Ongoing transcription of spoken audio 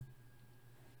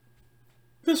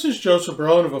This is Joseph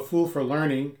Barone of A Fool for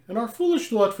Learning, and our foolish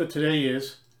thought for today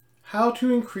is How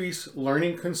to Increase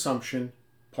Learning Consumption,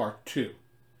 Part 2.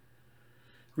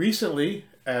 Recently,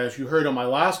 as you heard on my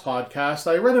last podcast,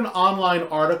 I read an online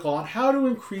article on how to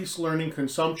increase learning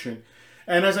consumption,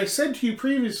 and as I said to you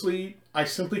previously, I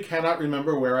simply cannot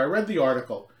remember where I read the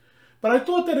article. But I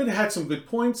thought that it had some good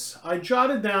points. I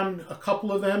jotted down a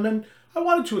couple of them, and I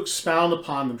wanted to expound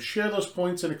upon them, share those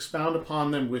points and expound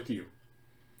upon them with you.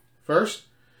 First,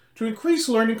 to increase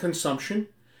learning consumption,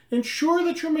 ensure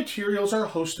that your materials are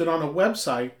hosted on a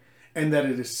website and that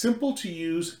it is simple to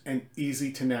use and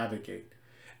easy to navigate.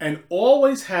 And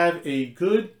always have a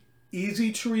good,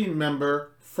 easy to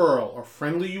remember FURL or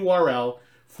friendly URL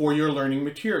for your learning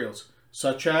materials,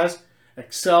 such as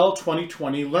Excel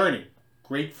 2020 Learning.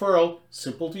 Great FURL,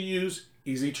 simple to use,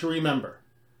 easy to remember.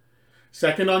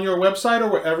 Second, on your website or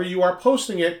wherever you are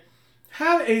posting it,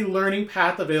 have a learning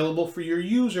path available for your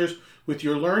users with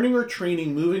your learning or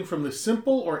training moving from the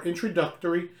simple or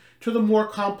introductory to the more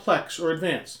complex or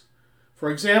advanced. For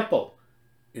example,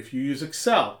 if you use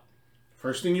Excel,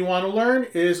 first thing you want to learn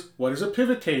is what is a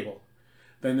pivot table.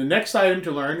 Then the next item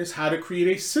to learn is how to create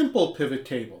a simple pivot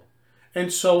table,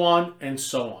 and so on and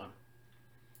so on.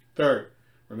 Third,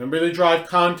 remember to drive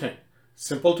content,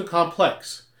 simple to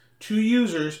complex, to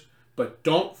users, but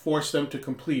don't force them to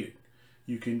complete it.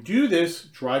 You can do this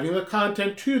driving the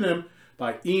content to them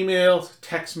by emails,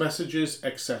 text messages,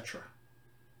 etc.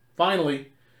 Finally,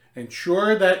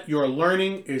 ensure that your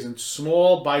learning is in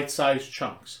small bite-sized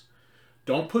chunks.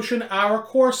 Don't push an hour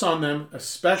course on them,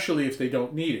 especially if they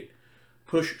don't need it.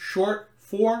 Push short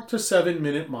 4 to 7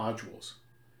 minute modules.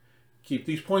 Keep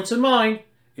these points in mind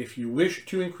if you wish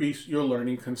to increase your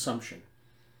learning consumption.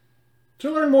 To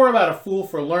learn more about A Fool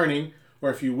for Learning, or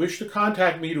if you wish to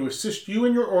contact me to assist you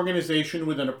and your organization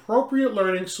with an appropriate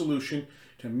learning solution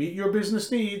to meet your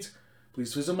business needs,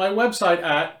 please visit my website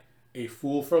at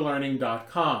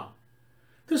afoolforlearning.com.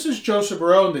 This is Joseph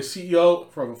Barone, the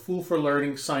CEO of A Fool for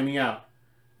Learning, signing out.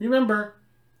 Remember,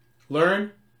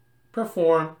 learn,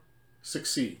 perform,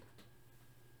 succeed.